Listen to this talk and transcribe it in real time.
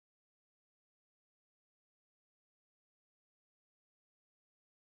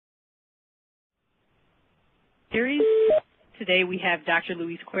series. Today we have Dr.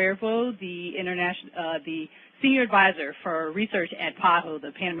 Luis Cuervo, the Senior Advisor for Research at PAHO,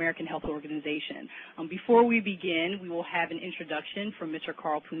 the Pan American Health Organization. Before we begin, we will have an introduction from Mr.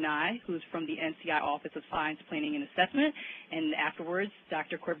 Carl Punai, who is from the NCI Office of Science Planning and Assessment, and afterwards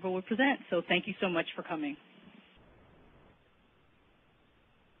Dr. Cuervo will present. So thank you so much for coming.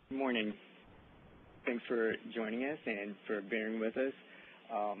 Good morning. Thanks for joining us and for bearing with us.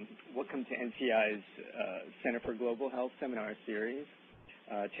 Welcome to NCI's Center for Global Health Seminar Series.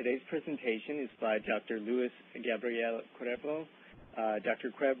 Today's presentation is by Dr. Luis Gabriel Cuervo.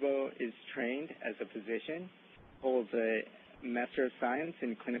 Dr. Cuervo is trained as a physician, holds a Master of Science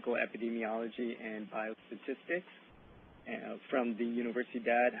in Clinical Epidemiology and Biostatistics from the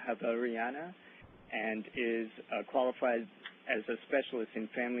Universidad Javeriana, and is qualified as a specialist in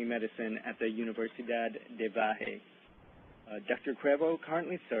family medicine at the Universidad de Valle. Dr. Cuervo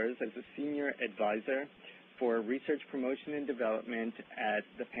currently serves as a senior advisor for research promotion and development at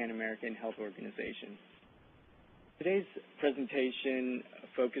the Pan American Health Organization. Today's presentation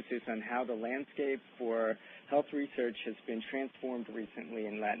focuses on how the landscape for health research has been transformed recently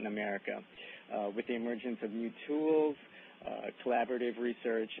in Latin America with the emergence of new tools, collaborative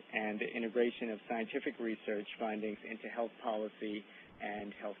research, and the integration of scientific research findings into health policy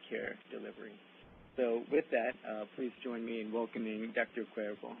and healthcare delivery. So with that, please join me in welcoming Dr.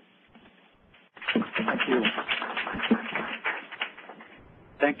 Cuervo. Thank you.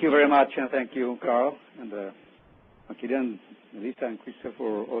 Thank you very much, and thank you, Carl, and Akira, and Melissa, and Christopher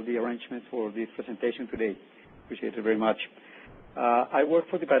for all the arrangements for this presentation today. Appreciate it very much. I work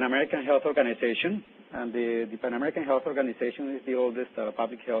for the Pan American Health Organization, and the Pan American Health Organization is the oldest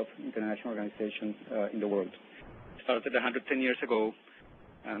public health international organization in the world. It started 110 years ago,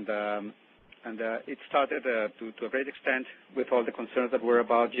 and it started to a great extent with all the concerns that were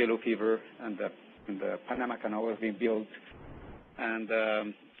about yellow fever, and the Panama Canal was being built, and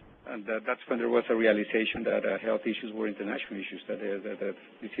that's when there was a realization that health issues were international issues, that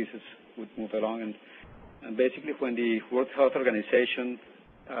diseases would move along, and basically when the World Health Organization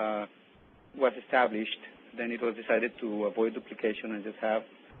was established, then it was decided to avoid duplication and just have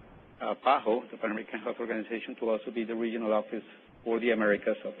PAHO, the Pan American Health Organization, to also be the regional office for the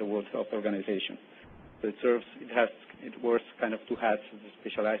Americas of the World Health Organization. So it wears kind of two hats: as a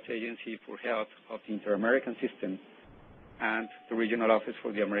specialized agency for health of the inter-American system and the regional office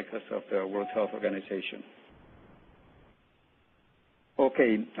for the Americas of the World Health Organization.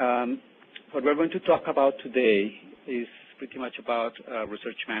 Okay, what we're going to talk about today is pretty much about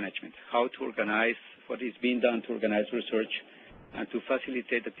research management, how to organize what is being done to organize research and to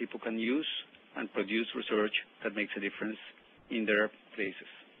facilitate that people can use and produce research that makes a difference in their places.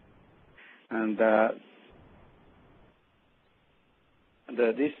 And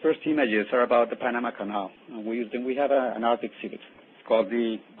these first images are about the Panama Canal. And we have an art exhibit. It's called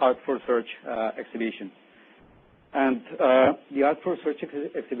the Art for Search exhibition. And the Art for Search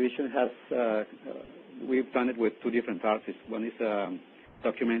exhibition has, we've done it with two different artists. One is a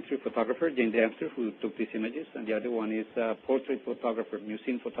documentary photographer, Jane Dempster, who took these images, and the other one is a portrait photographer,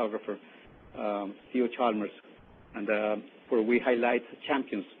 museum photographer, Theo Chalmers. And where we highlight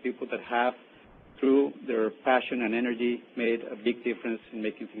champions, people that have, through their passion and energy, made a big difference in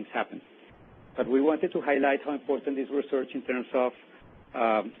making things happen. But we wanted to highlight how important is research in terms of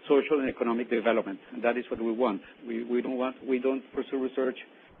social and economic development, and that is what we want. We don't pursue research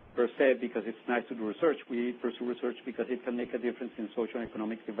per se because it's nice to do research. We pursue research because it can make a difference in social and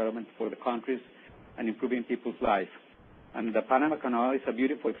economic development for the countries and improving people's lives. And the Panama Canal is a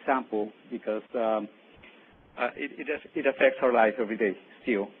beautiful example because it affects our life every day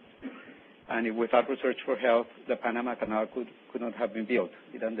still. And without research for health, the Panama Canal could not have been built.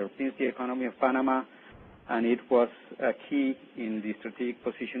 It underpins the economy of Panama, and it was a key in the strategic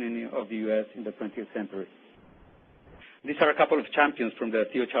positioning of the U.S. in the 20th century. These are a couple of champions from the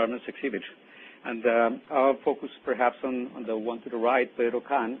Theo Chalmers exhibit. And I'll focus perhaps on the one to the right, Pedro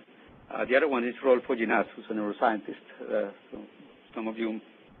Kahn. The other one is Rodolfo Ginás, who's a neuroscientist. So some of you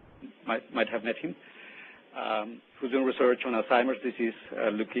might have met him. Who's doing research on Alzheimer's disease,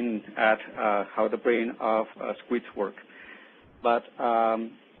 looking at how the brain of squids work. But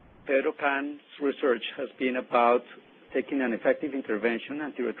Pedro Kahn's research has been about taking an effective intervention,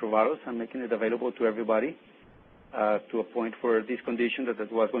 antiretrovirus, and making it available to everybody to a point where this condition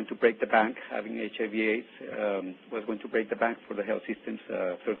that was going to break the bank, having HIV/AIDS, was going to break the bank for the health systems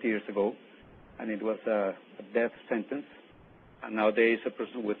 30 years ago, and it was a death sentence. And nowadays, a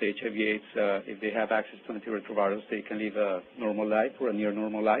person with HIV/AIDS, if they have access to antiretrovirus, they can live a normal life or a near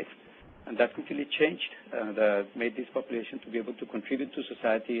normal life. And that completely changed and made this population to be able to contribute to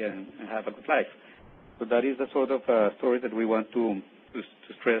society and have a good life. So that is the sort of story that we want to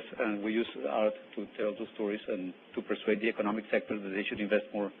stress, and we use art to tell those stories and to persuade the economic sector that they should invest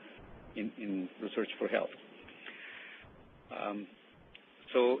more in research for health.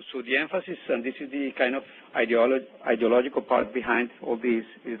 So the emphasis, and this is the kind of ideological part behind all this,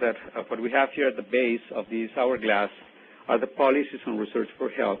 is that what we have here at the base of this hourglass are the policies on research for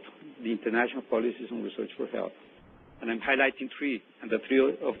health, the international policies on research for health. And I'm highlighting three, and the three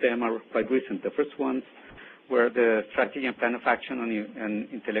of them are quite recent. The first ones were the strategy and plan of action on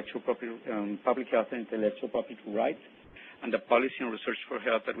intellectual property, public health and intellectual property rights, and the policy on research for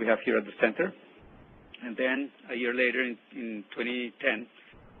health that we have here at the center. And then a year later, in 2010,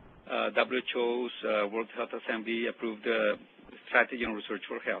 WHO's World Health Assembly approved the strategy on research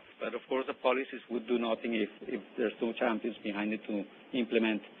for health. But of course, the policies would do nothing if there's no champions behind it to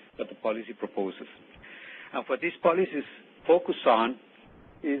implement what the policy proposes. And what these policies focus on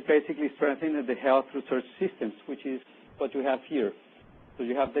is basically strengthening the health research systems, which is what you have here. So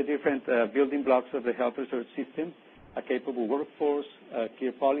you have the different building blocks of the health research system: a capable workforce,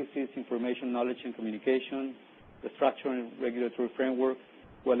 clear policies, information, knowledge, and communication, the structure and regulatory framework,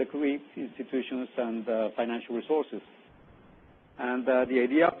 well-equipped institutions, and financial resources. And the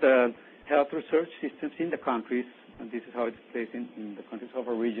idea of the health research systems in the countries, and this is how it's placed in the countries of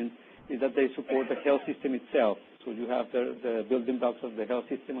our region, is that they support the health system itself. So you have the building blocks of the health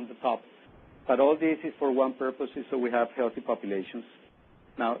system on the top. But all this is for one purpose, is so we have healthy populations.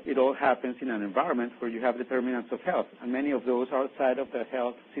 Now, it all happens in an environment where you have determinants of health, and many of those are outside of the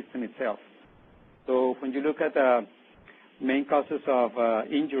health system itself. So when you look at the main causes of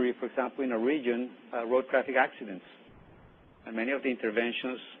injury, for example, in a region, road traffic accidents, and many of the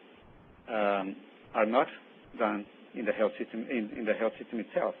interventions are not done in the health system, in the health system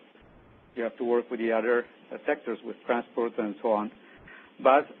itself. You have to work with the other sectors, with transport and so on.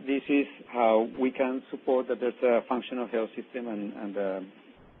 But this is how we can support that there's a functional health system, and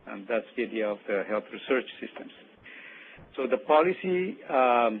that's the idea of the health research systems. So the policy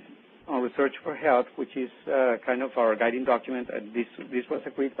on research for health, which is kind of our guiding document, and this was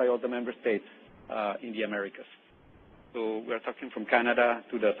agreed by all the member states in the Americas. So we're talking from Canada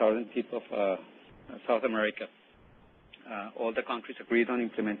to the southern tip of South America. All the countries agreed on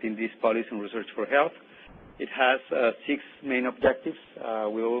implementing this policy on research for health. It has 6 main objectives.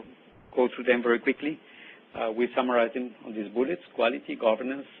 We'll go through them very quickly. We summarize them on these bullets: quality,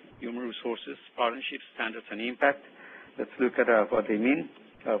 governance, human resources, partnerships, standards, and impact. Let's look at what they mean,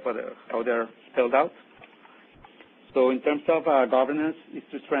 how they're spelled out. So in terms of governance, is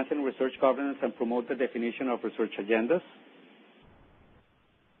to strengthen research governance and promote the definition of research agendas.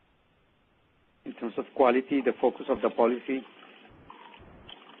 In terms of quality, the focus of the policy,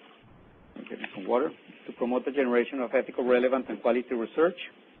 I'm getting some water, to promote the generation of ethical, relevant, and quality research.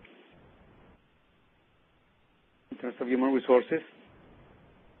 In terms of human resources,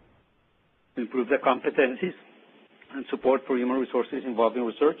 improve the competencies and support for human resources involved in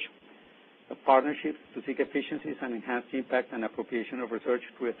research. A partnership to seek efficiencies and enhance the impact and appropriation of research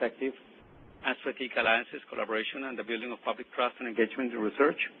through effective and strategic alliances, collaboration, and the building of public trust and engagement in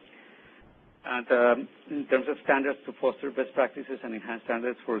research. And in terms of standards, to foster best practices and enhance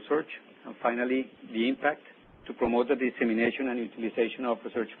standards for research. And finally, the impact, to promote the dissemination and utilization of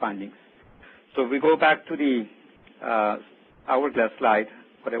research findings. So if we go back to the hourglass slide,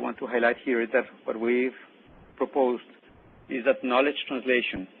 what I want to highlight here is that what we've proposed is that knowledge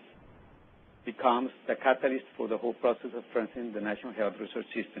translation becomes the catalyst for the whole process of strengthening the national health research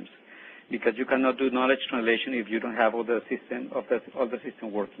systems, because you cannot do knowledge translation if you don't have all the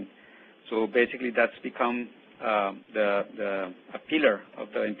system working. So basically, that's become a pillar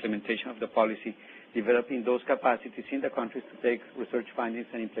of the implementation of the policy, developing those capacities in the countries to take research findings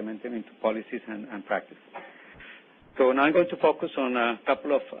and implement them into policies and practice. So now I'm going to focus on a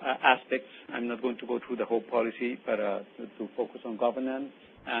couple of aspects. I'm not going to go through the whole policy, but to focus on governance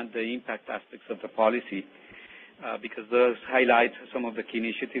and the impact aspects of the policy, because those highlight some of the key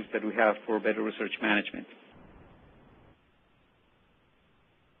initiatives that we have for better research management.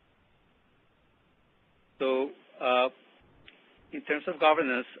 So in terms of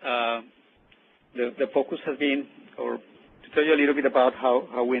governance, the focus has been, or to tell you a little bit about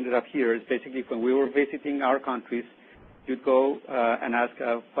how we ended up here, is basically when we were visiting our countries, you'd go and ask,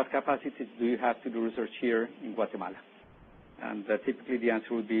 what capacities do you have to do research here in Guatemala? And typically the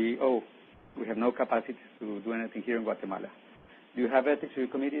answer would be, oh, we have no capacity to do anything here in Guatemala. Do you have ethics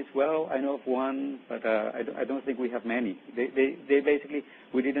review committees? Well, I know of one, but I don't think we have many. They basically,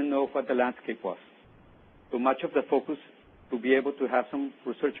 we didn't know what the landscape was. So much of the focus to be able to have some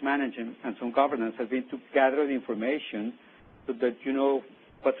research management and some governance has been to gather the information so that you know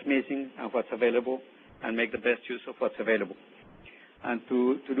what's missing and what's available, and make the best use of what's available. And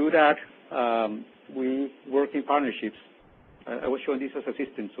to do that, we work in partnerships. I was showing this as a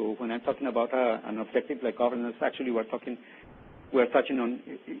system. So when I'm talking about an objective like governance, actually we're touching on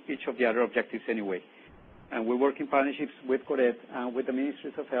each of the other objectives anyway. And we work in partnerships with CORED and with the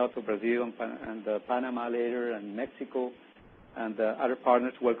Ministries of Health of Brazil and Panama later, and Mexico, and other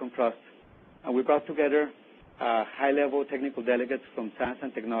partners, Wellcome Trust. And we brought together high-level technical delegates from science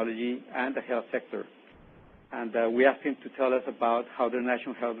and technology and the health sector. And we asked them to tell us about how their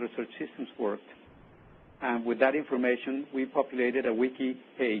national health research systems worked. And with that information, we populated a wiki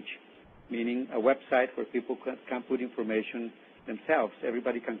page, meaning a website where people can put information themselves.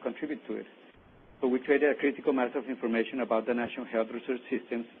 Everybody can contribute to it. So we created a critical mass of information about the national health research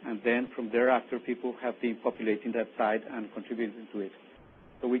systems, and then from thereafter, people have been populating that site and contributing to it.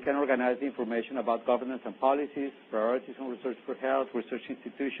 So we can organize the information about governance and policies, priorities on research for health, research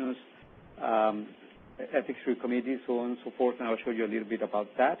institutions, ethics review committees, so on and so forth, and I'll show you a little bit about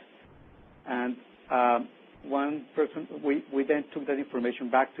that. And we then took that information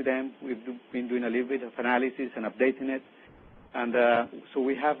back to them. We've been doing a little bit of analysis and updating it. And so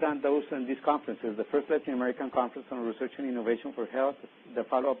we have done those in these conferences, the first Latin American Conference on Research and Innovation for Health, the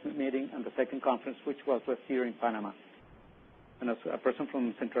follow-up meeting, and the second conference, which was last year in Panama. And as a person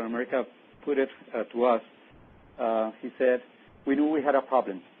from Central America put it to us, he said, we knew we had a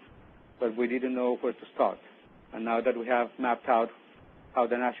problem, but we didn't know where to start. And now that we have mapped out how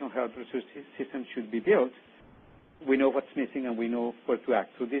the national health research system should be built, we know what's missing and we know where to act.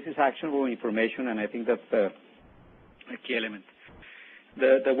 So this is actionable information, and I think that's a key element.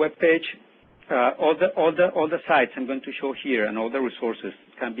 The web page, all the sites I'm going to show here and all the resources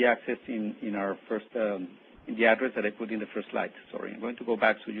can be accessed in our first in the address that I put in the first slide. Sorry, I'm going to go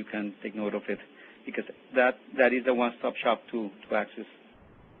back so you can take note of it, because that is the one-stop shop to access,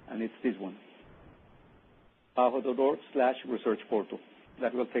 and it's this one, PAHO.org/research portal.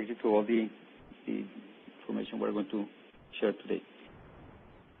 That will take you to all the information we're going to share today.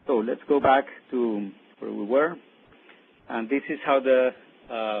 So let's go back to where we were. And this is how the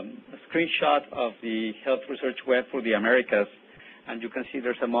screenshot of the health research web for the Americas. And you can see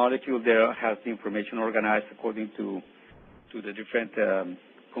there's a molecule there that has the information organized according to the different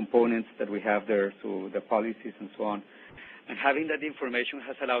components that we have there, so the policies and so on. And having that information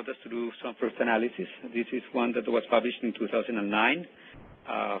has allowed us to do some first analysis. This is one that was published in 2009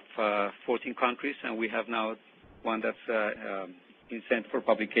 of 14 countries, and we have now one that's been sent for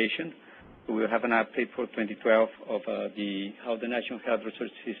publication. So we'll have an update for 2012 of how the national health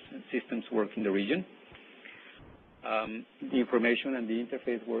research systems work in the region. The information and the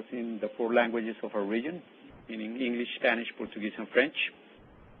interface works in the 4 languages of our region, meaning English, Spanish, Portuguese, and French.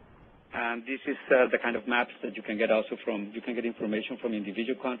 And this is the kind of maps that you can get also from, you can get information from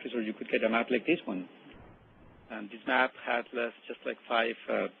individual countries, or you could get a map like this one. And this map had just like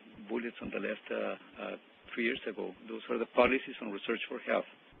 5 bullets on the left 3 years ago. Those are the policies on research for health.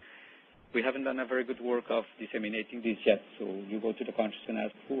 We haven't done a very good work of disseminating this yet. So you go to the countries and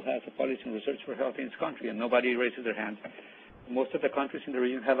ask who has a policy on research for health in its country, and nobody raises their hand. Most of the countries in the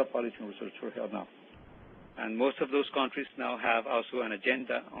region have a policy on research for health now. And most of those countries now have also an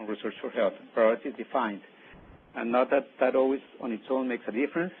agenda on research for health, priorities defined. And not that that always on its own makes a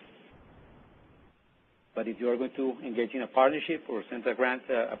difference, but if you are going to engage in a partnership or send a grant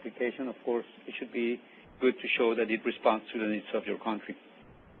application, of course, it should be good to show that it responds to the needs of your country.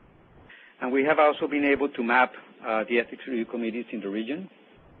 And we have also been able to map the ethics review committees in the region.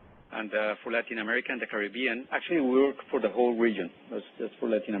 And for Latin America and the Caribbean, actually we work for the whole region, just for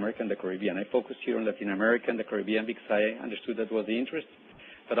Latin America and the Caribbean. I focused here on Latin America and the Caribbean because I understood that was the interest,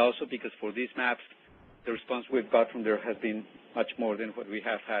 but also because for these maps, the response we've got from there has been much more than what we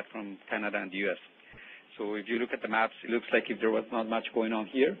have had from Canada and the U.S. So if you look at the maps, it looks like if there was not much going on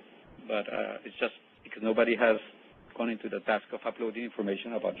here, but it's just because nobody has gone into the task of uploading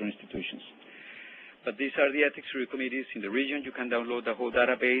information about your institutions. But these are the ethics review committees in the region. You can download the whole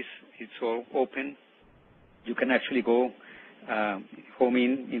database. It's all open. You can actually go home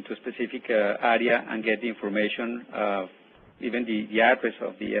into a specific area and get the information, even the address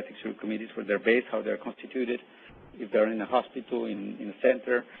of the ethics review committees, where they're based, how they're constituted, if they're in a hospital, in a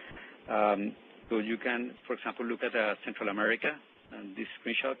center. So you can, for example, look at Central America. And this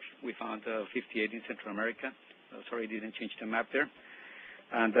screenshot, we found 58 in Central America. Sorry, I didn't change the map there.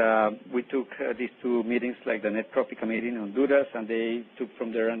 And we took these 2 meetings, like the NetTropica meeting in Honduras, and they took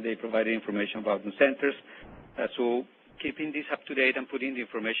from there and they provided information about the centers. So keeping this up to date and putting the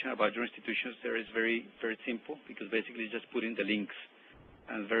information about your institutions there is very, very simple, because basically just putting the links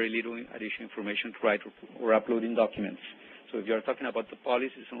and very little additional information to write or uploading documents. So if you're talking about the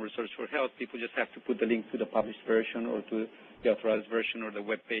policies on research for health, people just have to put the link to the published version or to the authorized version or the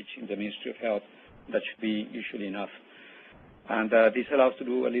web page in the Ministry of Health. That should be usually enough. And this allows to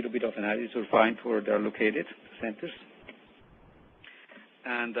do a little bit of analysis or find where they're located, centers.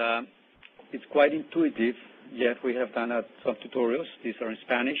 And it's quite intuitive, yet we have done some tutorials. These are in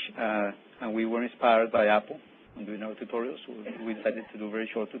Spanish, and we were inspired by Apple in doing our tutorials. So we decided to do very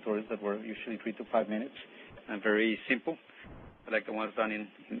short tutorials that were usually 3 to 5 minutes and very simple, like the ones done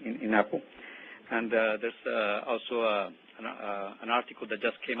in Apple. And there's also an article that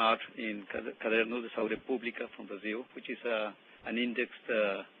just came out in Caderno de Saúde Pública from Brazil, which is an indexed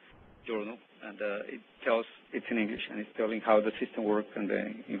journal, and it's in English, and it's telling how the system works and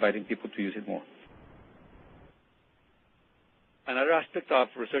inviting people to use it more. Another aspect of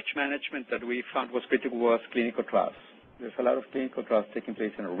research management that we found was critical was clinical trials. There's a lot of clinical trials taking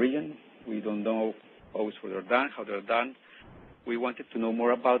place in our region. We don't know always where they're done, how they're done. We wanted to know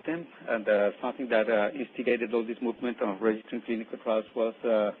more about them, and something that instigated all this movement of registering clinical trials was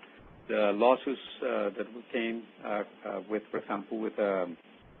the lawsuits that came with, for example, with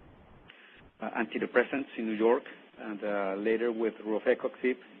antidepressants in New York, and later with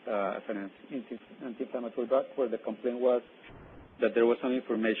rofecoxib as an anti-inflammatory drug, where the complaint was that there was some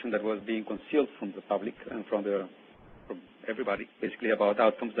information that was being concealed from the public and from everybody, basically about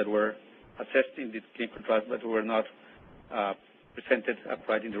outcomes that were assessed in the clinical trials but were not presented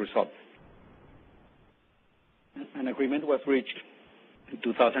upright in the results. An agreement was reached in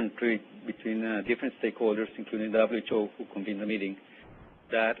 2003 between different stakeholders, including the WHO, who convened the meeting,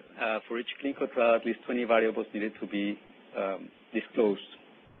 that for each clinical trial, at least 20 variables needed to be disclosed.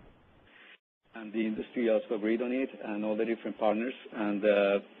 And the industry also agreed on it, and all the different partners. And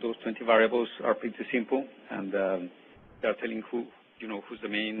those 20 variables are pretty simple, and they're telling who's the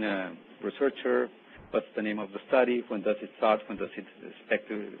main researcher, what's the name of the study, when does it start, when do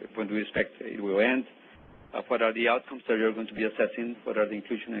we expect it will end, what are the outcomes that you're going to be assessing, what are the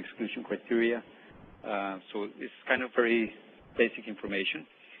inclusion and exclusion criteria. So it's kind of very basic information.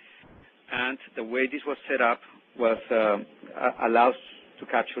 And the way this was set up was allows to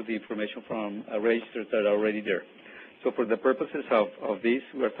capture the information from registers that are already there. So for the purposes of this,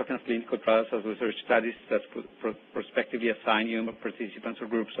 we're talking of clinical trials as research studies that prospectively assign human participants or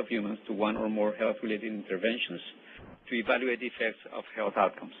groups of humans to one or more health-related interventions to evaluate the effects of health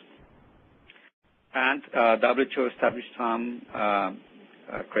outcomes. And WHO established some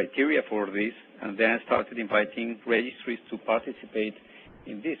criteria for this, and then started inviting registries to participate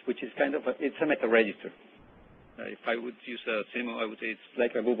in this, which is kind of it's a meta-register. If I would use a symbol, I would say it's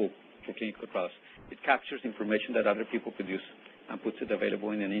like a Google for clinical trials. It captures information that other people produce and puts it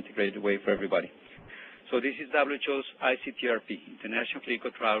available in an integrated way for everybody. So this is WHO's ICTRP, International Clinical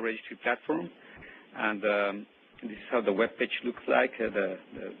Trial Registry Platform, and this is how the web page looks like, the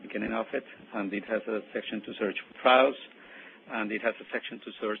beginning of it, and it has a section to search for trials, and it has a section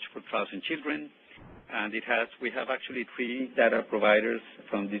to search for trials in children, and we have actually 3 data providers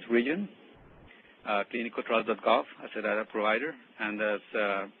from this region, clinicaltrials.gov as a data provider, and as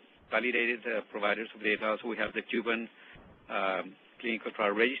validated providers of data. Also, we have the Cuban Clinical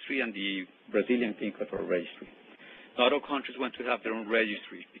Trial Registry and the Brazilian Clinical Trial Registry. Not all countries want to have their own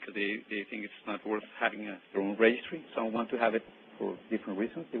registry because they think it's not worth having their own registry. Some want to have it for different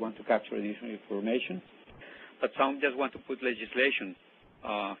reasons. They want to capture additional information. But some just want to put legislation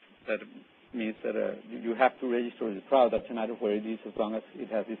that means that you have to register the trial. Doesn't matter where it is as long as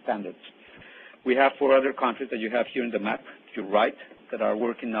it has these standards. We have 4 other countries that you have here in the map to your right that are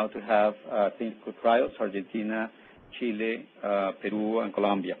working now to have clinical trials: Argentina, Chile, Peru, and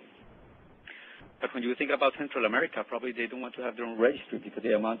Colombia. But when you think about Central America, probably they don't want to have their own registry because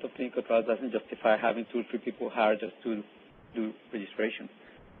the amount of clinical trials doesn't justify having 2 or 3 people hired just to do registration.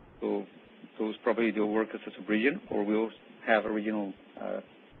 So those probably they'll work as a sub-region, or we'll have a regional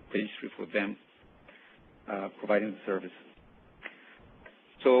registry for them providing the service.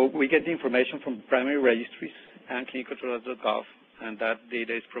 So we get the information from primary registries and clinicaltrials.gov, and that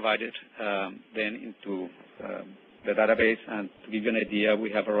data is provided then into the database. And to give you an idea,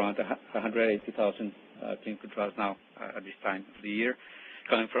 we have around 180,000 clinical trials now at this time of the year,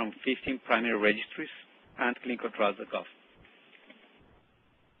 coming from 15 primary registries and clinicaltrials.gov.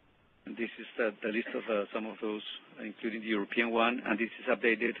 And this is the list of some of those, including the European one, and this is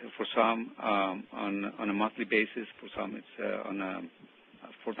updated for some on a monthly basis, for some it's on a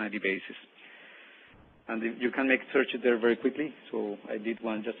fortnightly basis. And you can make searches there very quickly. So I did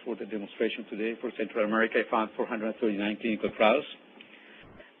one just for the demonstration today. For Central America, I found 439 clinical trials.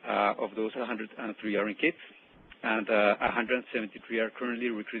 Of those, 103 are in kids. and 173 are currently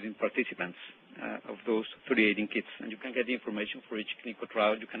recruiting participants. Of those, 38 in kids. And you can get the information for each clinical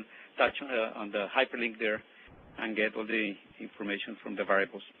trial. You can touch on the hyperlink there and get all the information from the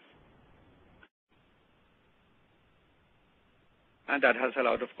variables. And that has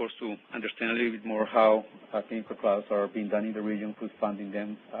allowed, of course, to understand a little bit more how clinical trials are being done in the region, who's funding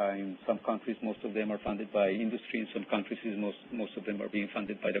them. In some countries, most of them are funded by industry. In some countries, most of them are being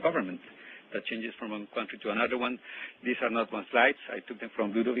funded by the government. That changes from one country to another one. These are not one slides. I took them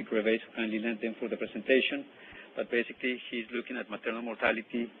from Ludovic Reves, who kindly lent them for the presentation. But basically, he's looking at maternal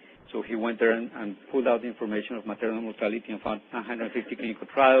mortality. So he went there and pulled out the information of maternal mortality and found 150 clinical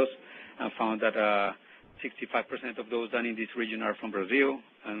trials and found that 65% of those done in this region are from Brazil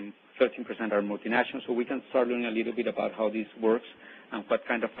and 13% are multinational. So we can start learning a little bit about how this works and what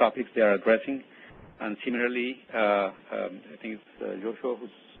kind of topics they are addressing. And similarly, I think it's Joshua who's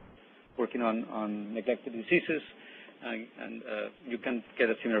working on neglected diseases, and you can get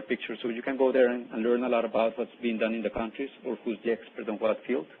a similar picture. So you can go there and learn a lot about what's being done in the countries or who's the expert on what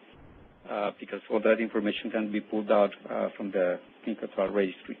field, because all that information can be pulled out from the clinical trial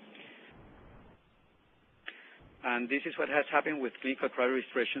registry. And this is what has happened with clinical trial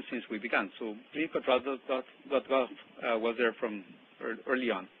registration since we began. So clinicaltrials.gov was there from early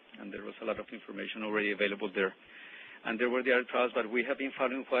on, and there was a lot of information already available there. And there were the other trials, but we have been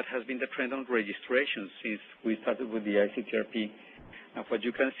following what has been the trend on registrations since we started with the ICTRP. And what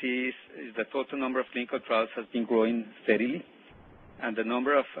you can see is the total number of clinical trials has been growing steadily, and the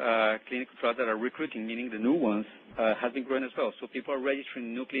number of clinical trials that are recruiting, meaning the new ones, has been growing as well. So people are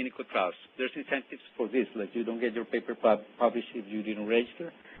registering new clinical trials. There's incentives for this, like you don't get your paper published if you didn't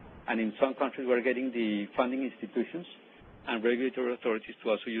register. And in some countries, we're getting the funding institutions and regulatory authorities to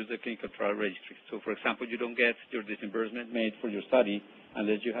also use the clinical trial registry. So, for example, you don't get your disbursement made for your study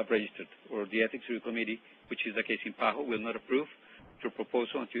unless you have registered, or the ethics review committee, which is the case in PAHO, will not approve your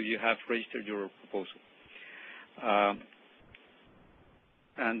proposal until you have registered your proposal.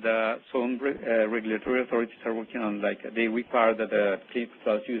 Some regulatory authorities are working on, like, they require that the clinical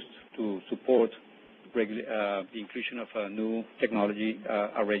trials used to support the inclusion of new technology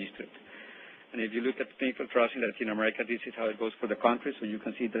are registered. And if you look at clinical trials in Latin America, this is how it goes for the country. So you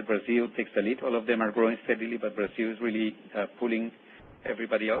can see that Brazil takes the lead. All of them are growing steadily, but Brazil is really pulling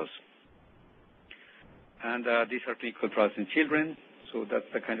everybody else. And these are clinical trials in children. So that's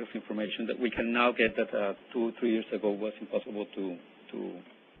the kind of information that we can now get that 2 or 3 years ago was impossible to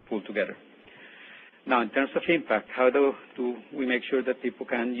pull together. Now, in terms of impact, how do we make sure that people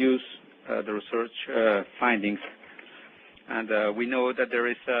can use the research findings? And we know that there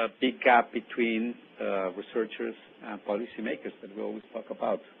is a big gap between researchers and policymakers that we always talk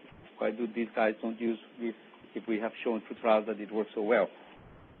about. Why do these guys don't use this if we have shown through trials that it works so well?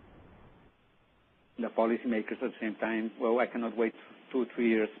 The policymakers at the same time, well, I cannot wait 2 or 3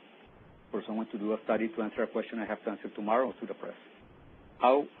 years for someone to do a study to answer a question I have to answer tomorrow to the press.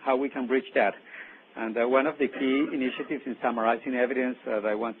 How we can bridge that? And one of the key initiatives in summarizing evidence that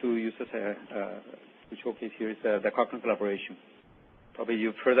I want to use as to showcase here is the Cochrane collaboration. Probably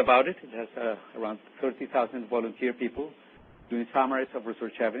you've heard about it. It has around 30,000 volunteer people doing summaries of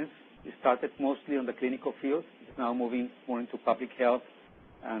research evidence. It started mostly on the clinical field. It's now moving more into public health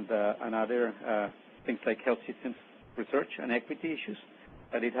and other things like health systems research and equity issues.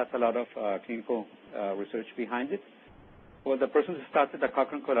 But it has a lot of clinical research behind it. Well, the person who started the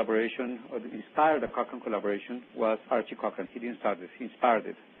Cochrane collaboration, or inspired the Cochrane collaboration, was Archie Cochrane. He didn't start it. He inspired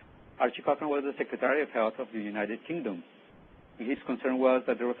it. Archie Cochrane was the Secretary of Health of the United Kingdom. His concern was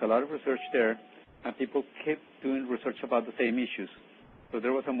that there was a lot of research there, and people kept doing research about the same issues. So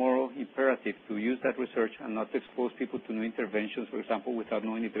there was a moral imperative to use that research and not to expose people to new interventions, for example, without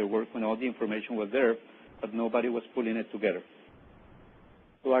knowing if they work when all the information was there, but nobody was pulling it together.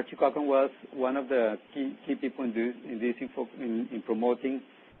 So Archie Cochrane was one of the key people in promoting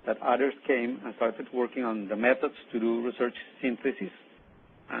that others came and started working on the methods to do research synthesis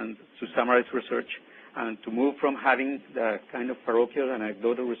and to summarize research, and to move from having the kind of parochial and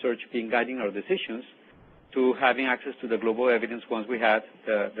anecdotal research being guiding our decisions to having access to the global evidence once we had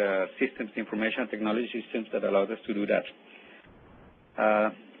the systems, the information and technology systems that allowed us to do that.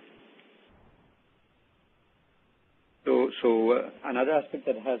 Another aspect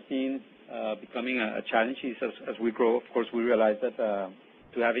that has been becoming a challenge is as we grow, of course, we realize that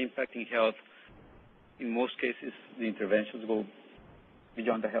to have impact in health, in most cases, the interventions go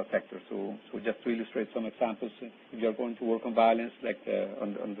beyond the health sector. So just to illustrate some examples, if you're going to work on violence, like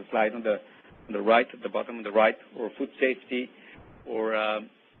on the slide on the right, at the bottom on the right, or food safety, or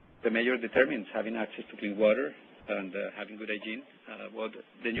the measure determines having access to clean water and having good hygiene, well,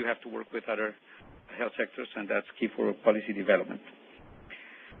 then you have to work with other health sectors, and that's key for policy development.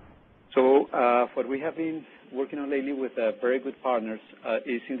 So what we have been working on lately with very good partners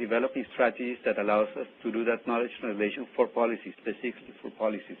is in developing strategies that allows us to do that knowledge translation for policies, specifically for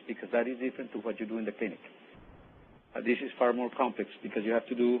policies, because that is different to what you do in the clinic. This is far more complex because you have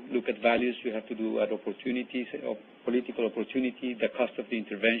to look at values, you have to do at opportunities, of political opportunity, the cost of the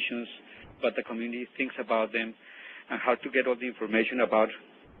interventions, what the community thinks about them, and how to get all the information about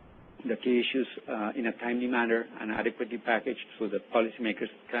the key issues in a timely manner and adequately packaged so that policymakers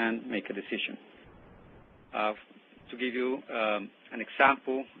can make a decision. To give you an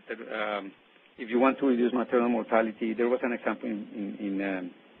example, that, if you want to reduce maternal mortality, there was an example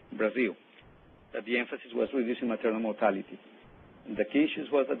in Brazil that the emphasis was reducing maternal mortality. And the key issues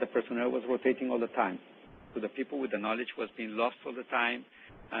was that the personnel was rotating all the time. So the people with the knowledge was being lost all the time,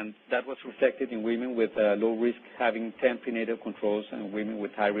 and that was reflected in women with low risk having 10 prenatal controls and women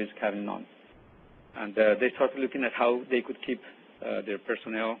with high risk having none. And they started looking at how they could keep their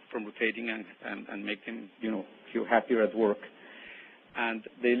personnel from rotating and make them, feel happier at work. And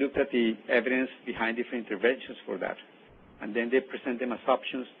they looked at the evidence behind different interventions for that. And then they present them as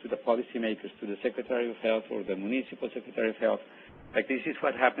options to the policymakers, to the Secretary of Health or the Municipal Secretary of Health. Like, this is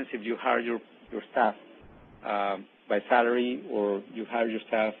what happens if you hire your staff by salary, or you hire your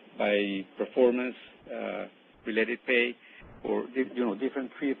staff by performance, related pay, or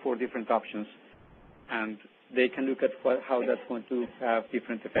different 3 or 4 different options, and they can look at how that's going to have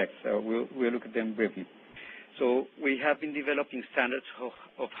different effects. We'll look at them briefly. So we have been developing standards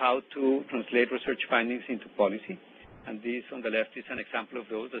of how to translate research findings into policy, and this on the left is an example of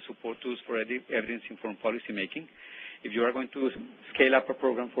those, the support tools for evidence-informed policymaking. If you are going to scale up a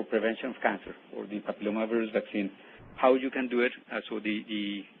program for prevention of cancer or the papillomavirus vaccine, how you can do it. So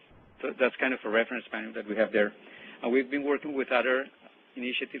that's kind of a reference manual that we have there. And we've been working with other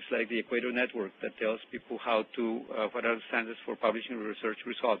initiatives like the Equator Network that tells people how to, what are the standards for publishing research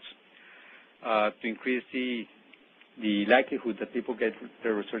results to increase the likelihood that people get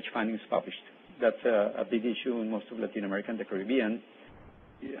their research findings published. That's a big issue in most of Latin America and the Caribbean,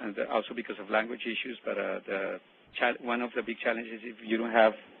 and also because of language issues, but one of the big challenges is if you don't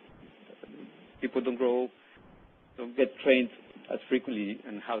have, people don't get trained as frequently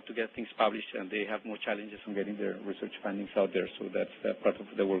on how to get things published, and they have more challenges on getting their research findings out there. So that's part of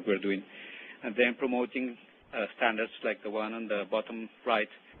the work we're doing. And then promoting standards like the one on the bottom right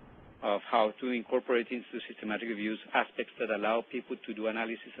of how to incorporate into systematic reviews aspects that allow people to do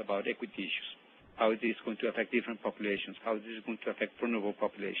analysis about equity issues, how it is going to affect different populations, how it is going to affect vulnerable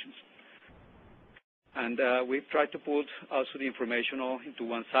populations. And we've tried to put also the information all into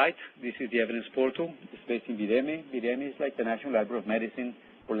one site. This is the evidence portal. It's based in VIDEME. VIDEME is like the National Library of Medicine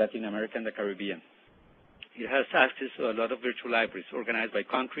for Latin America and the Caribbean. It has access to a lot of virtual libraries organized by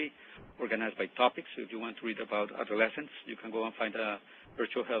country, organized by topics. So if you want to read about adolescents, you can go and find a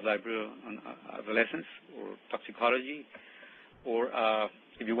virtual health library on adolescents or toxicology. Or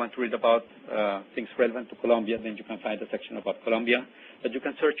if you want to read about things relevant to Colombia, then you can find a section about Colombia. But you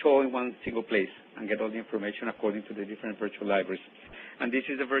can search all in one single place and get all the information according to the different virtual libraries. And this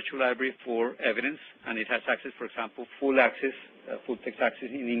is a virtual library for evidence, and it has access, for example, full text access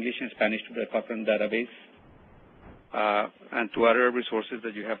in English and Spanish to the Cochrane database, and to other resources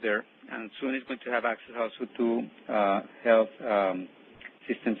that you have there. And soon it's going to have access also to health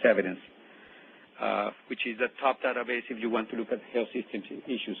systems evidence, which is the top database if you want to look at health systems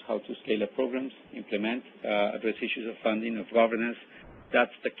issues, how to scale up programs, implement, address issues of funding, of governance.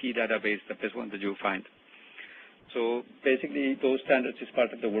 That's the key database, the best one that you'll find. So basically, those standards is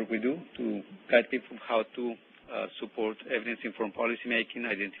part of the work we do to guide people how to support evidence-informed policymaking,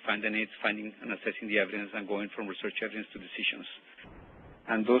 identifying the needs, finding and assessing the evidence, and going from research evidence to decisions.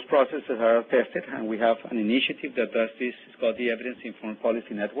 And those processes are tested, and we have an initiative that does this. It's called the Evidence-Informed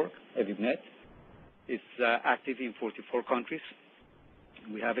Policy Network, EVIPNet. It's active in 44 countries.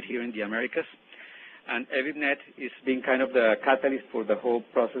 We have it here in the Americas. And EVIPNet is being kind of the catalyst for the whole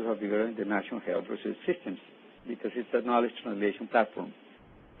process of developing the national health research systems, because it's a knowledge translation platform.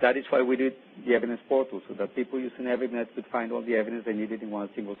 That is why we did the evidence portal, so that people using EVIPNet could find all the evidence they needed in one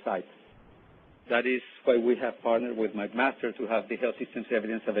single site. That is why we have partnered with McMaster to have the health systems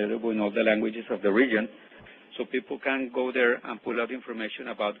evidence available in all the languages of the region, so people can go there and pull out information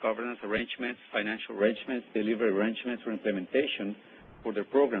about governance arrangements, financial arrangements, delivery arrangements, or implementation for their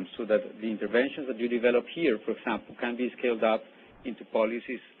programs, so that the interventions that you develop here, for example, can be scaled up into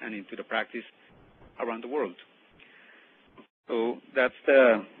policies and into the practice around the world. So that's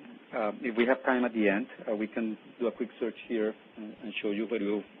the, if we have time at the end, we can do a quick search here and show you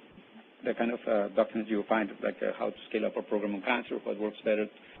the kind of documents you'll find, like how to scale up a program on cancer, what works better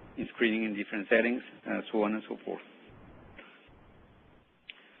in screening in different settings, and so on and so forth.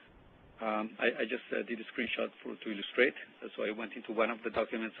 I just did a screenshot to illustrate. So I went into one of the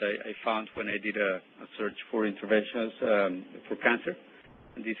documents I found when I did a search for interventions for cancer.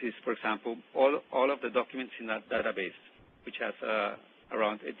 And this is, for example, all of the documents in that database, which has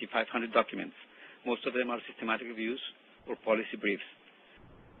around 8,500 documents. Most of them are systematic reviews or policy briefs.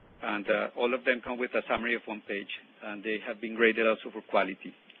 And all of them come with a summary of one page, and they have been graded also for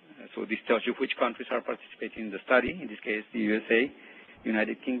quality. So this tells you which countries are participating in the study, in this case the USA,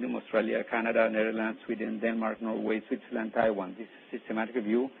 United Kingdom, Australia, Canada, Netherlands, Sweden, Denmark, Norway, Switzerland, Taiwan. This systematic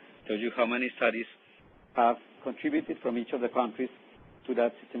review tells you how many studies have contributed from each of the countries to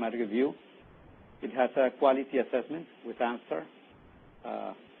that systematic review. It has a quality assessment with ANSTAR,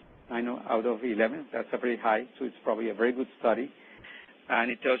 9 out of 11. That's a very high, so it's probably a very good study.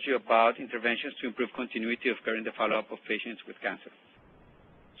 And it tells you about interventions to improve continuity of care in the follow-up of patients with cancer.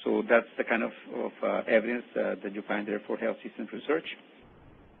 So that's the kind of evidence that you find there for health systems research.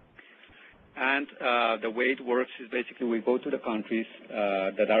 And the way it works is basically we go to the countries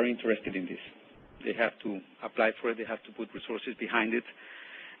that are interested in this. They have to apply for it. They have to put resources behind it.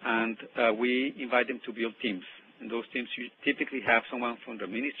 And we invite them to build teams. And those teams typically have someone from the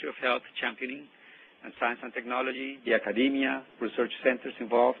Ministry of Health championing, and science and technology, the academia, research centers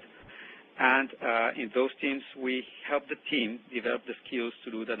involved. And in those teams, we help the team develop the skills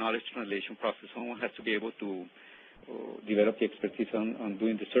to do the knowledge translation process. Someone has to be able to develop the expertise on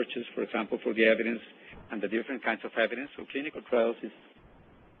doing the searches, for example, for the evidence and the different kinds of evidence. So clinical trials is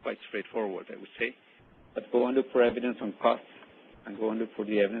quite straightforward, I would say. But go and look for evidence on costs, and go and look for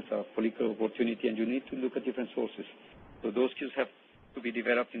the evidence of political opportunity, and you need to look at different sources. So those skills have to be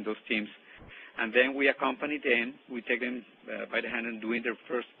developed in those teams. And then we accompany them. We take them by the hand and doing their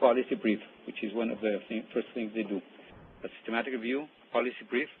first policy brief, which is one of the first things they do. A systematic review, policy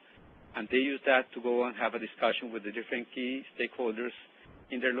brief, and they use that to go and have a discussion with the different key stakeholders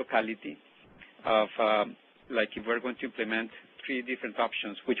in their locality of, like if we're going to implement 3 different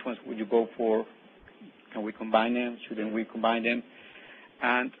options, which ones would you go for? Can we combine them? Shouldn't we combine them?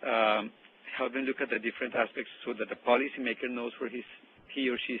 And help them look at the different aspects so that the policymaker knows where he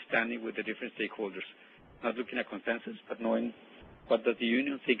or she is standing with the different stakeholders. Not looking at consensus, but knowing what does the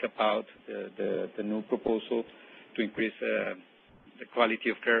union think about the new proposal to increase the quality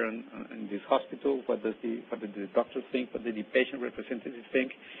of care in this hospital. What do the doctors think? What do the patient representatives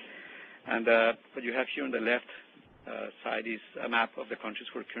think? And what you have here on the left side is a map of the countries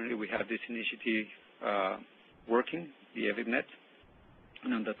where currently we have this initiative working, the EVIDNet.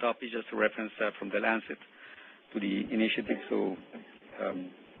 And on the top is just a reference from the Lancet to the initiative. So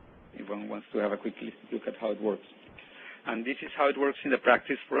if one wants to have a quick look at how it works. And this is how it works in the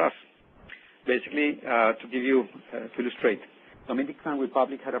practice for us. Basically, to give you, to illustrate, Dominican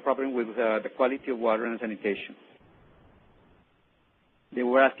Republic had a problem with the quality of water and sanitation. They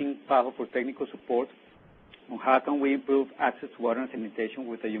were asking PAHO for technical support on how can we improve access to water and sanitation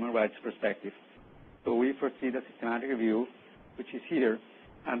with a human rights perspective. So we first did a systematic review, which is here.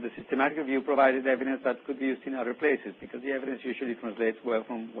 And the systematic review provided evidence that could be used in other places because the evidence usually translates well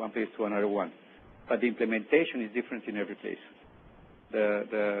from one place to another one. But the implementation is different in every place.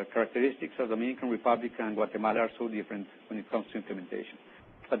 The characteristics of Dominican Republic and Guatemala are so different when it comes to implementation.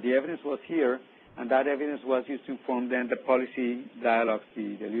 But the evidence was here, and that evidence was used to inform then the policy dialogues,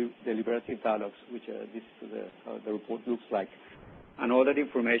 the deliberative dialogues, which this is how the report looks like. And all that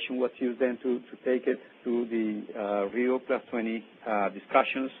information was used then to take it to the Rio +20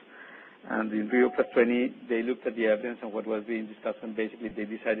 discussions. And in Rio +20, they looked at the evidence and what was being discussed, and basically they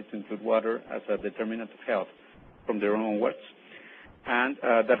decided to include water as a determinant of health from their own words. And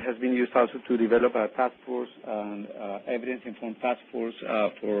that has been used also to develop a task force, evidence-informed task force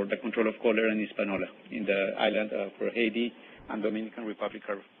for the control of cholera in Hispaniola, in the island where Haiti and Dominican Republic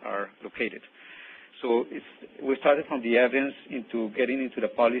are located. So we started from the evidence into getting into the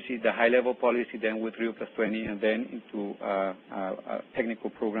policy, the high-level policy, then with Rio +20, and then into a technical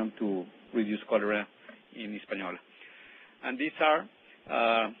program to reduce cholera in Hispaniola. And these are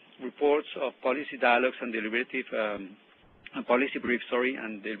reports of policy dialogues and deliberative policy briefs,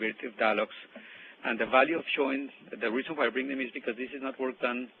 and deliberative dialogues. And the value of showing, the reason why I bring them is because this is not work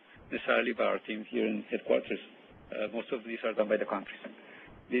done necessarily by our team here in headquarters. Most of these are done by the countries.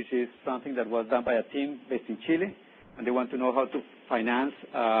 This is something that was done by a team based in Chile, and they want to know how to finance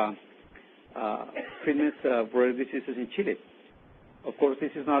treatments of rare diseases in Chile. Of course,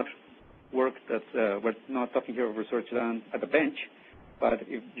 this is not work that we're not talking here of research done at the bench, but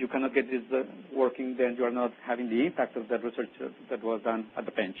if you cannot get this working, then you are not having the impact of that research that was done at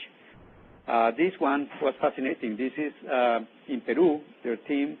the bench. This one was fascinating. This is in Peru. Their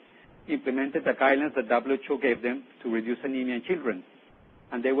team implemented the guidelines that WHO gave them to reduce anemia in children.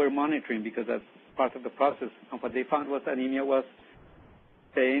 And they were monitoring because that's part of the process. And what they found was anemia was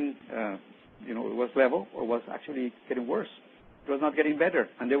staying, it was level or was actually getting worse. It was not getting better.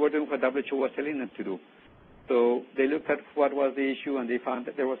 And they were doing what WHO was telling them to do. So they looked at what was the issue, and they found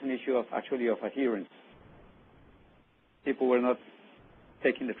that there was an issue of adherence. People were not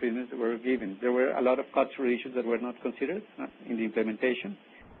taking the treatments that were given. There were a lot of cultural issues that were not considered in the implementation.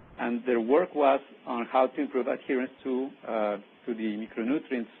 And their work was on how to improve adherence to the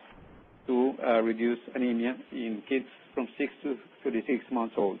micronutrients to reduce anemia in kids from 6 to 36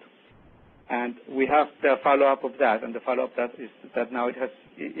 months old. And we have the follow-up of that, and the follow-up is that now it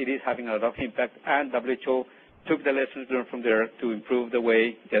is having a lot of impact, and WHO took the lessons learned from there to improve the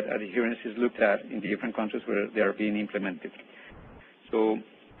way that adherence is looked at in the different countries where they are being implemented. So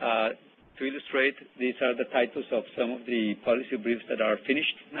to illustrate, these are the titles of some of the policy briefs that are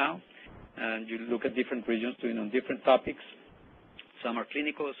finished now, and you look at different regions doing on different topics. Some are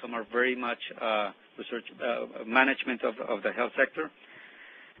clinical, some are very much research management of the health sector.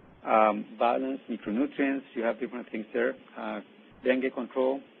 Balance, micronutrients, you have different things there. Dengue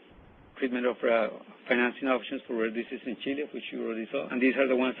control, treatment of financing options for rare diseases in Chile, which you already saw. And these are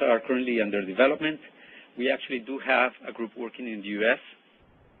the ones that are currently under development. We actually do have a group working in the U.S.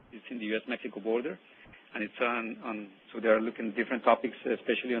 It's in the U.S.-Mexico border. And it's so they are looking at different topics,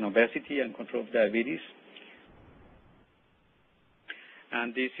 especially on obesity and control of diabetes.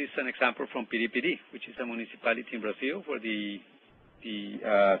 And this is an example from Piripiri, which is a municipality in Brazil, where the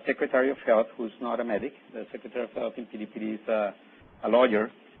Secretary of Health, who's not a medic, the Secretary of Health in Piripiri is a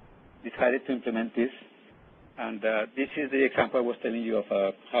lawyer, decided to implement this. And this is the example I was telling you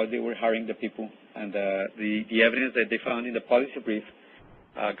of how they were hiring the people. And the evidence that they found in the policy brief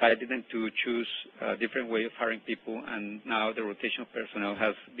guided them to choose a different way of hiring people, and now the rotation of personnel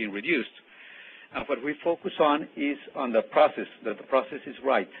has been reduced. And what we focus on is on the process, that the process is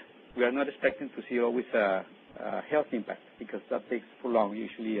right. We are not expecting to see always a health impact, because that takes too long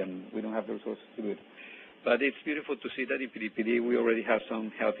usually, and we don't have the resources to do it. But it's beautiful to see that in Piripiri we already have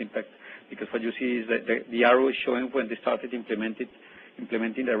some health impact, because what you see is that the arrow is showing when they started implementing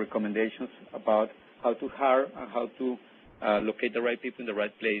the recommendations about how to hire and how to locate the right people in the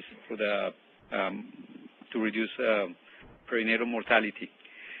right place for to reduce perinatal mortality.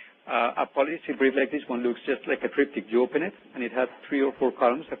 A policy brief like this one looks just like a triptych. You open it, and it has 3 or 4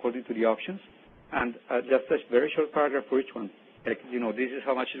 columns according to the options, and just a very short paragraph for each one. Like, this is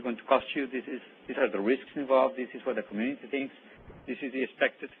how much it's going to cost you. These are the risks involved. This is what the community thinks. This is the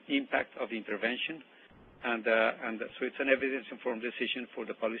expected impact of the intervention. And so it's an evidence-informed decision for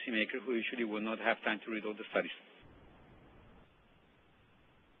the policymaker, who usually will not have time to read all the studies.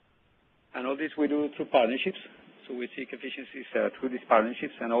 And all this we do through partnerships. So we seek efficiencies through these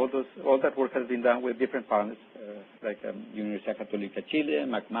partnerships, and all that work has been done with different partners, like Universidad Católica Chile,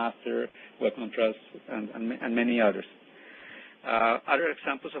 McMaster, Wellcome Trust, and many others. Other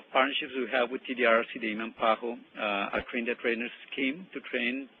examples of partnerships we have with TDRC, the Imam Pajo, a Train the Trainers scheme to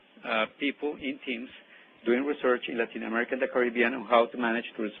train people in teams doing research in Latin America and the Caribbean on how to manage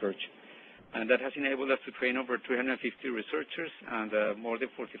the research. And that has enabled us to train over 350 researchers and more than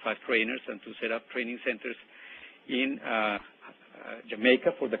 45 trainers, and to set up training centers in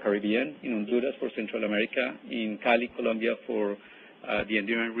Jamaica for the Caribbean, in Honduras for Central America, in Cali, Colombia for the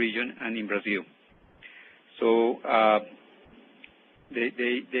Andean region, and in Brazil. So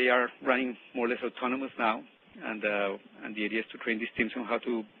they are running more or less autonomous now, and the idea is to train these teams on how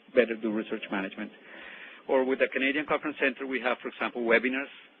to better do research management. Or with the Canadian Conference Center, we have, for example,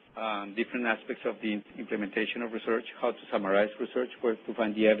 webinars, different aspects of the implementation of research, how to summarize research, where to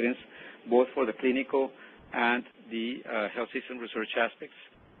find the evidence, both for the clinical and the health system research aspects,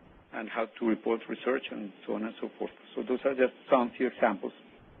 and how to report research, and so on and so forth. So those are just some few examples.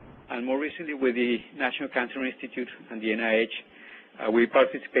 And more recently, with the National Cancer Institute and the NIH, we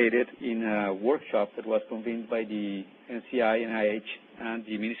participated in a workshop that was convened by the NCI, NIH, and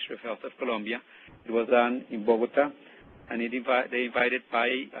the Ministry of Health of Colombia. It was done in Bogota, and they invited by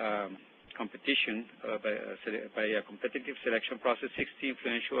competition, by a competitive selection process, 60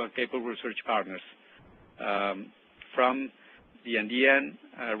 influential and capable research partners from the Andean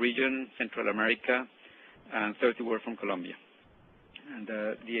region, Central America, and 30 were from Colombia. And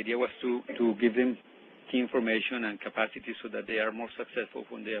the idea was to give them key information and capacity so that they are more successful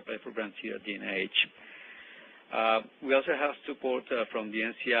when they apply for grants here at the NIH. We also have support from the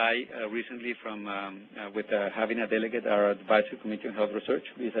NCI recently with having a delegate, our Advisory Committee on Health Research,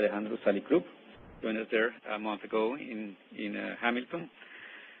 Luis Alejandro Salicrup, joined us there a month ago in Hamilton.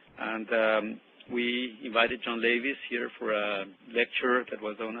 And we invited John Davis here for a lecture that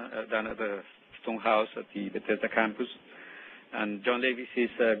was done at the Stone House at the Bethesda campus. And John Davis is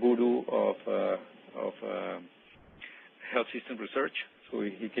a guru of health system research. So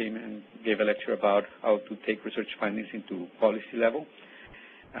he came and gave a lecture about how to take research findings into policy level.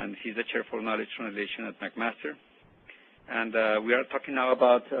 And he's the chair for knowledge translation at McMaster. And we are talking now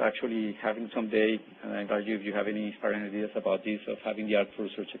about actually having someday, and I encourage you if you have any inspiring ideas about this, of having the Art for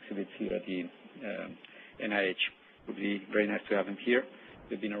Research exhibits here at the NIH. It would be very nice to have them here.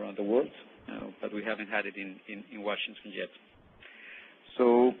 They've been around the world, but we haven't had it in Washington yet.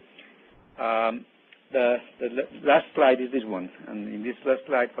 So the last slide is this one. And in this last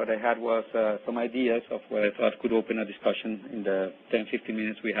slide, what I had was some ideas of what I thought could open a discussion in the 10, 15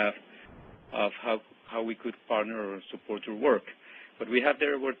 minutes we have of how we could partner or support your work. What we have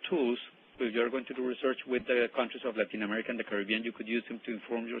there were tools. So if you're going to do research with the countries of Latin America and the Caribbean, you could use them to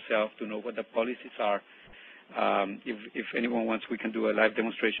inform yourself, to know what the policies are. If anyone wants, we can do a live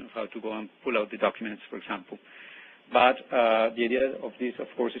demonstration of how to go and pull out the documents, for example. But the idea of this, of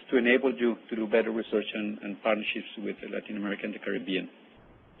course, is to enable you to do better research and partnerships with Latin America and the Caribbean.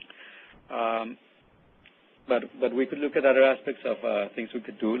 But we could look at other aspects of things we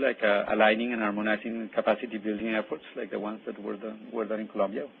could do, like aligning and harmonizing capacity building efforts, like the ones that were done in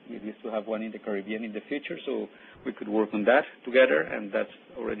Colombia. We used to have one in the Caribbean in the future, so we could work on that together, and that's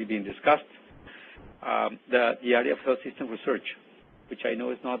already being discussed. The area of health system research, which I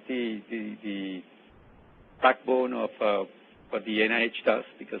know is not the backbone of what the NIH does,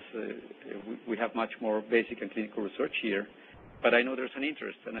 because we have much more basic and clinical research here. But I know there's an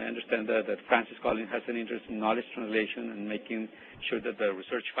interest, and I understand that Francis Collins has an interest in knowledge translation and making sure that the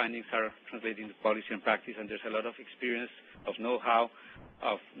research findings are translated into policy and practice, and there's a lot of experience of know-how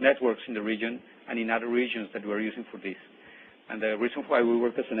of networks in the region and in other regions that we're using for this. And the reason why we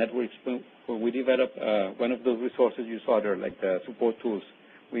work as a network is when we develop one of those resources you saw there, like the support tools,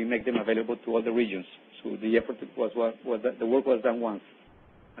 we make them available to all the regions. So the effort was that the work was done once,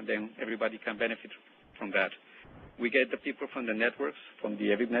 and then everybody can benefit from that. We get the people from the networks, from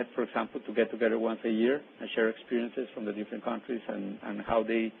the EBIPNet, for example, to get together once a year and share experiences from the different countries and how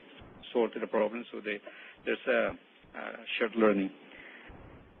they sorted the problem. So there's a shared learning.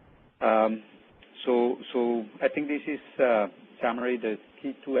 So I think this is summary, the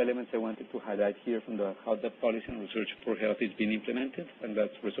key two elements I wanted to highlight here from how the policy and research for health is being implemented, and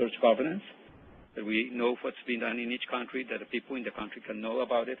that's research governance, that we know what's been done in each country, that the people in the country can know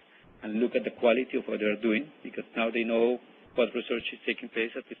about it, and look at the quality of what they're doing, because now they know what research is taking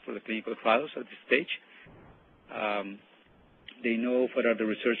place, at least for the clinical trials at this stage. They know what are the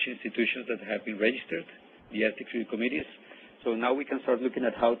research institutions that have been registered, the ethics review committees. So now we can start looking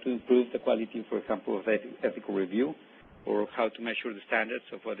at how to improve the quality, for example, of ethical review, or how to measure the standards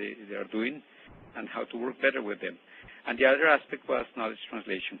of what they are doing, and how to work better with them. And the other aspect was knowledge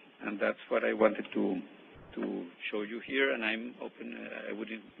translation, and that's what I wanted to show you here, and I'm open. I would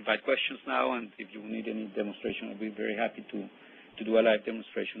invite questions now, and if you need any demonstration, I'll be very happy to do a live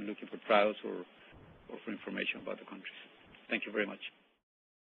demonstration looking for trials or for information about the countries. Thank you very much.